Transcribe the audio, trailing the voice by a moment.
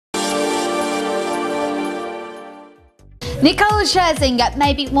Nicole Scherzinger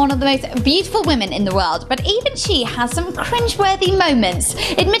may be one of the most beautiful women in the world, but even she has some cringeworthy moments,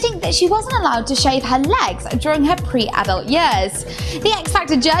 admitting that she wasn't allowed to shave her legs during her pre-adult years. The X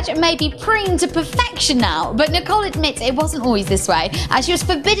Factor judge may be preened to perfection now, but Nicole admits it wasn't always this way, as she was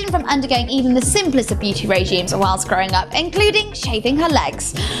forbidden from undergoing even the simplest of beauty regimes whilst growing up, including shaving her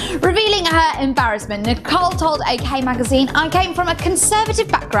legs. Revealing her embarrassment, Nicole told OK magazine, "I came from a conservative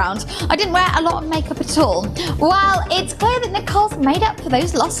background. I didn't wear a lot of makeup at all." While it's clear that Nicole's made up for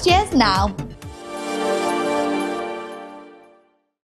those lost years now.